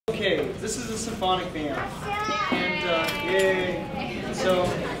Okay, this is a symphonic band, and yay! So,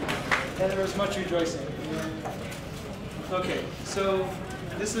 and there was much rejoicing. Okay, so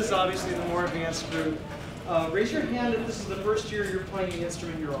this is obviously the more advanced group. Raise your hand if this is the first year you're playing the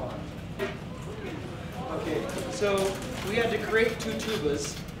instrument you're on. Okay, so we had to create 2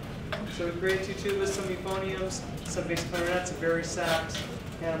 tubas. So we created 2 tubas, some euphoniums, some bass clarinets, a bari sax,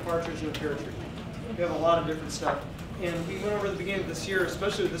 and a partridge and a pear tree. We have a lot of different stuff. And we went over at the beginning of this year,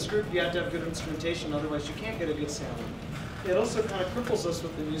 especially with this group, you have to have good instrumentation, otherwise you can't get a good sound. It also kind of cripples us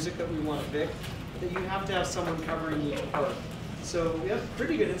with the music that we want to pick, that you have to have someone covering each part. So we have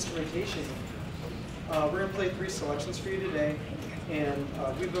pretty good instrumentation. We're going to play 3 selections for you today, and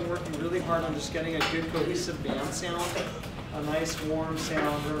we've been working really hard on just getting a good cohesive band sound, a nice warm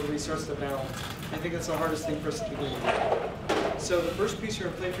sound where everybody starts to balance. I think that's the hardest thing for us at the beginning. So the first piece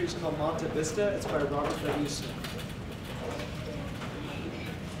we're going to play for you is called Plaza Vista. It's by Robert Ghiassi.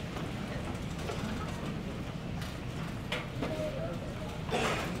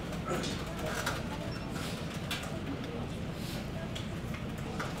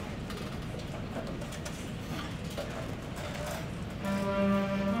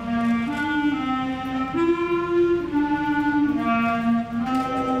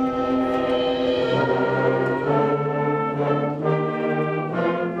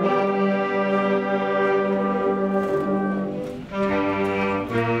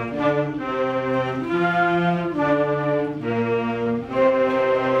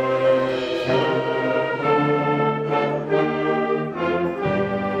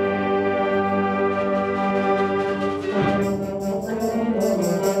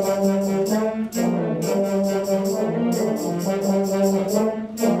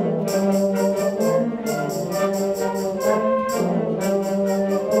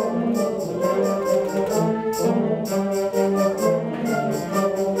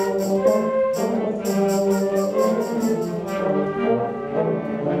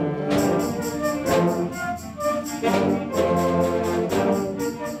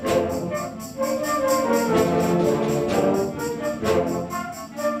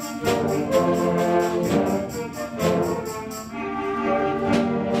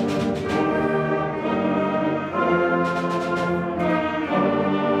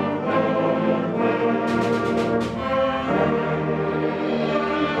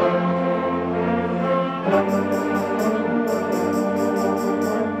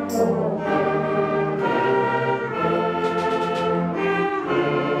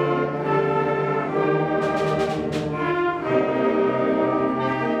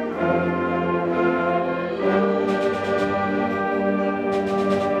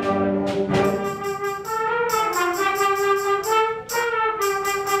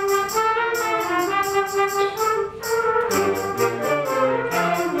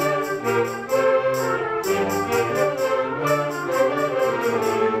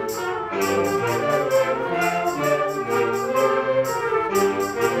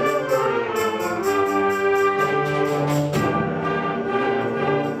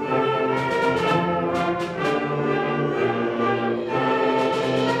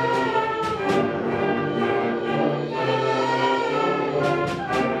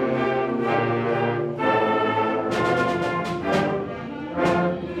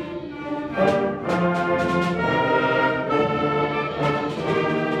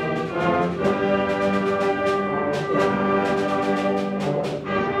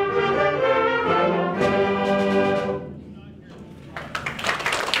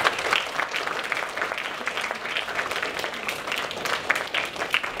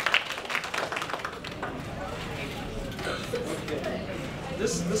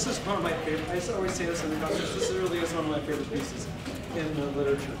 This is one of my favorite. I always say this in the concerts. This really is one of my favorite pieces in the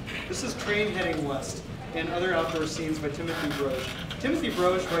literature. This is Train Heading West and Other Outdoor Scenes by Timothy Broge. Timothy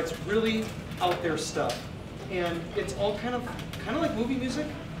Broge writes really out there stuff, and it's all kind of like movie music,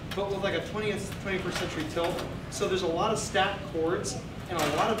 but with like a 21st century tilt. So there's a lot of stacked chords and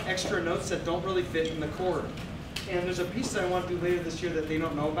a lot of extra notes that don't really fit in the chord. And there's a piece that I want to do later this year that they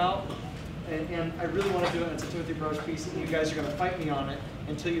don't know about. And I really want to do it. It's a Timothy Broge piece, and you guys are going to fight me on it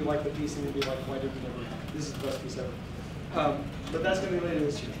until you like the piece, and you'll be like, why did we never? This is the best piece ever. But that's going to be later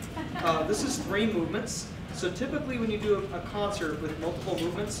this year. This is 3 movements. So typically when you do a concert with multiple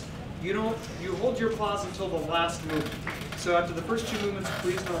movements, you hold your applause until the last movement. So after the first 2 movements,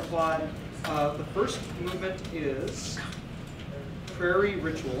 please don't applaud. The first movement is Prairie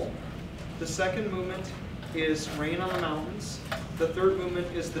Ritual. The second movement is Rain on the Mountains. The third movement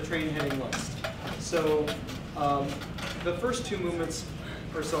is the Train Heading West. So the first 2 movements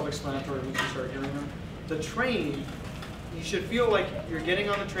are self-explanatory once you start hearing them. The train you should feel like you're getting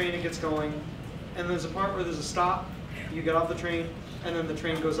on the train, it gets going, and there's a part where there's a stop, you get off the train, and then the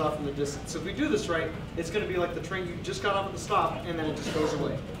train goes off in the distance. So if we do this right, it's going to be like the train, you just got off at the stop, and then it just goes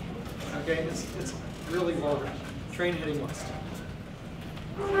away. Okay, it's really well written. Train heading west.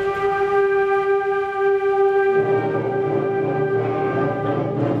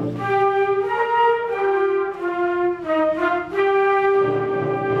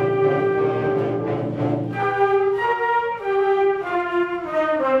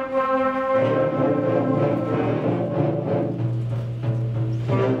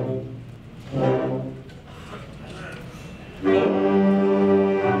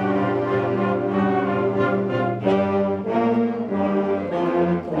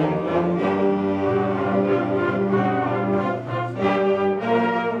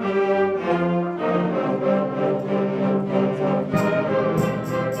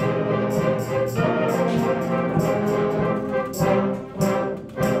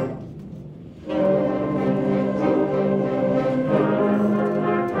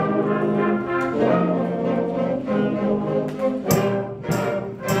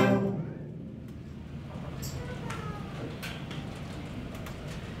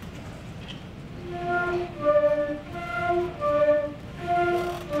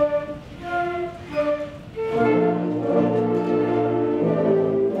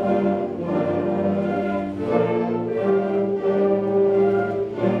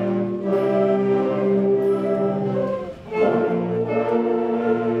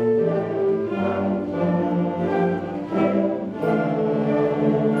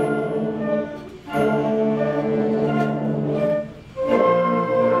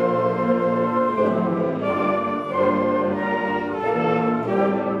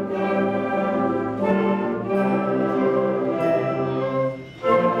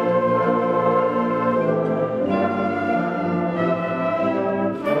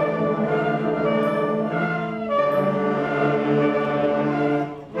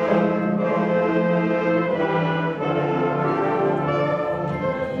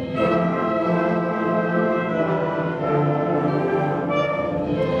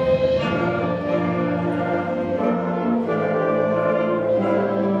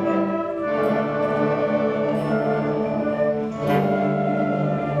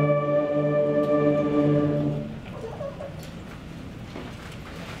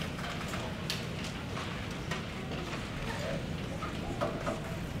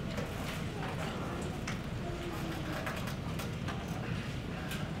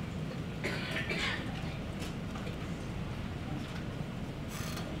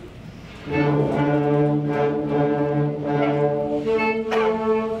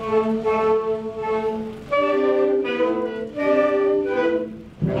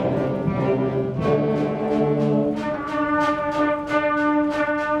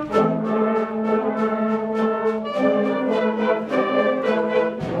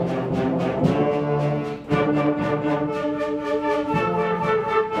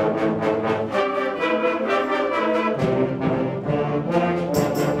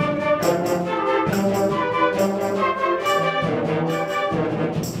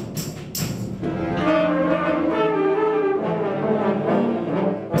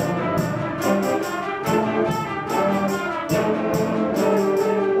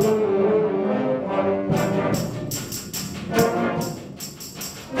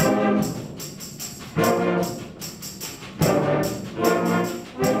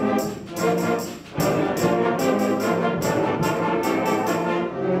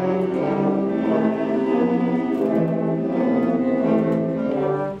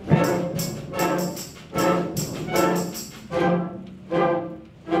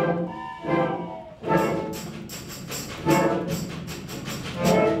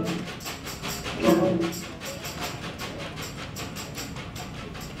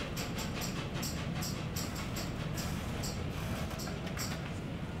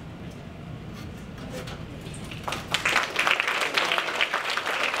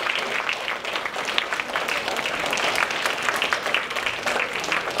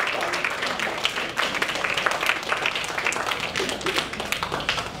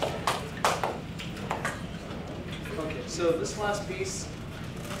 So this last piece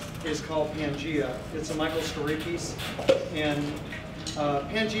is called Pangea. It's a Michael Story piece, and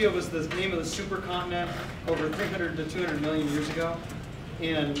Pangea was the name of the supercontinent over 300 to 200 million years ago.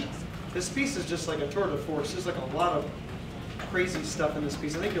 And this piece is just like a tour de force. There's like a lot of crazy stuff in this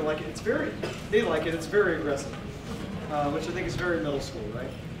piece. I think you'll like it. It's very, they like it. It's very aggressive, which I think is very middle school,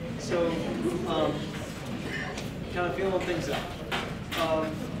 right? So, kind of feeling things out.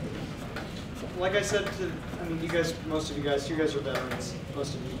 like I said, I mean, you guys are veterans,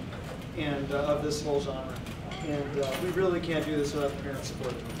 most of you, and of this whole genre. And we really can't do this without the parent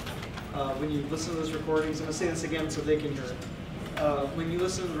support. When you listen to those recordings, I'm going to say this again so they can hear it. When you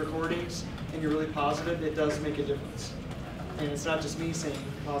listen to the recordings and you're really positive, it does make a difference. And it's not just me saying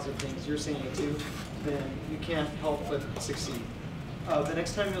positive things, you're saying it too, then you can't help but succeed. The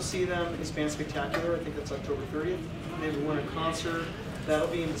next time you'll see them is Band Spectacular. I think that's October 30th. They will run a concert. That'll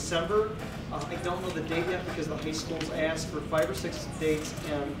be in December. I don't know the date yet because the high schools asked for 5 or 6 dates,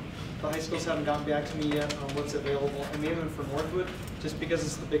 and the high schools haven't gotten back to me yet on what's available. And maybe even for Northwood, just because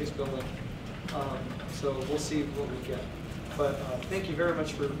it's the biggest building. So we'll see what we get. But thank you very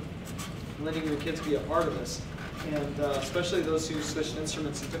much for letting your kids be a part of this, and especially those who switched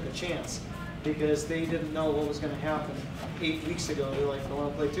instruments and took a chance, because they didn't know what was going to happen 8 weeks ago. They're like, I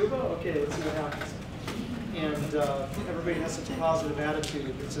want to play tuba? Okay, let's see what happens. And everybody has such a positive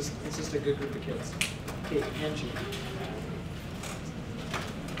attitude. It's just a good group of kids. Kate and G.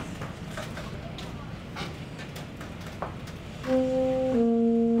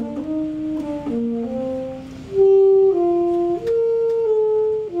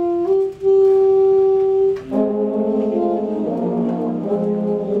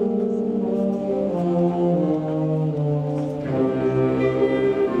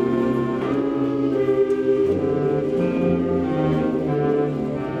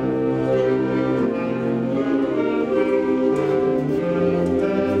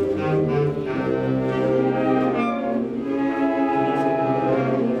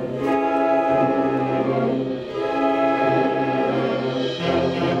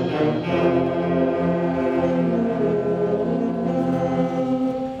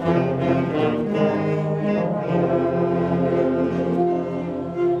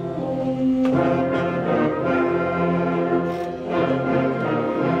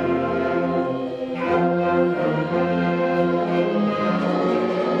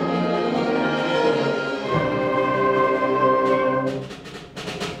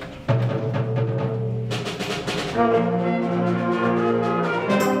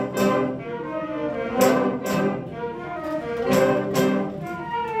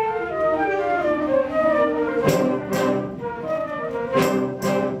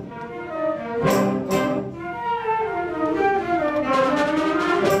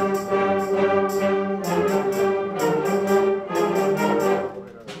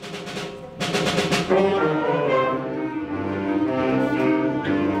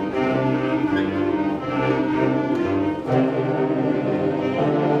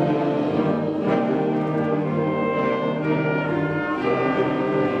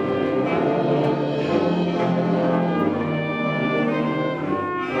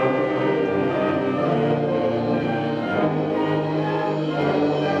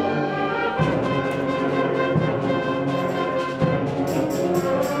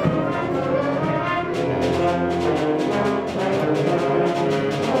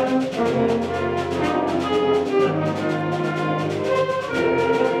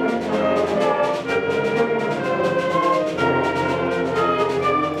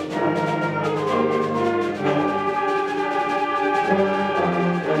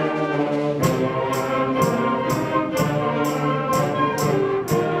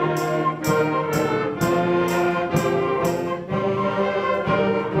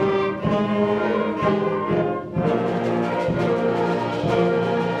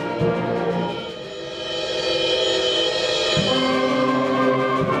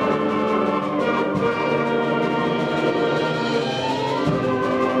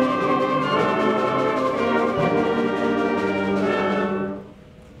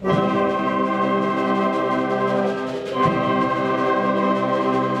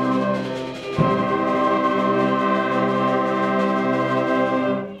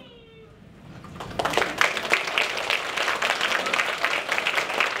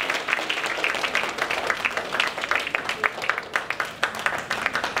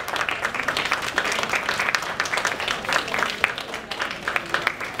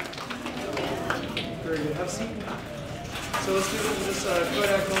 So let's do this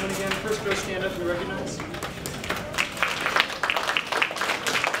Kodak moment again. First row, stand up and recognize.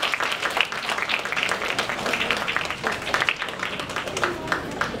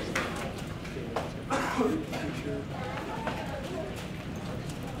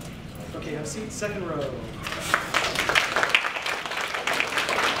 Okay, have a seat, second row.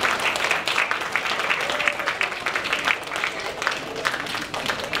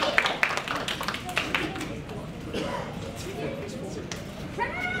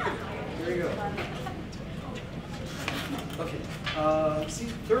 There you go. Okay, seat,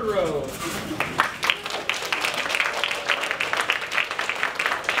 third row.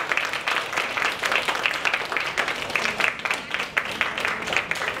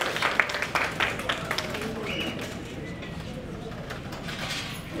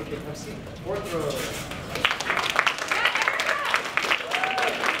 Okay, have a seat. Fourth row.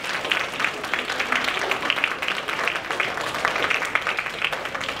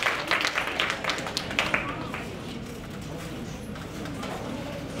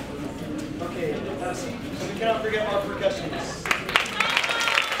 Okay, have a seat. We cannot forget our percussionists.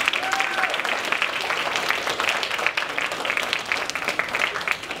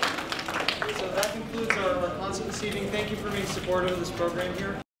 So that concludes our concert this evening. Thank you for being supportive of this program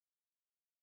here.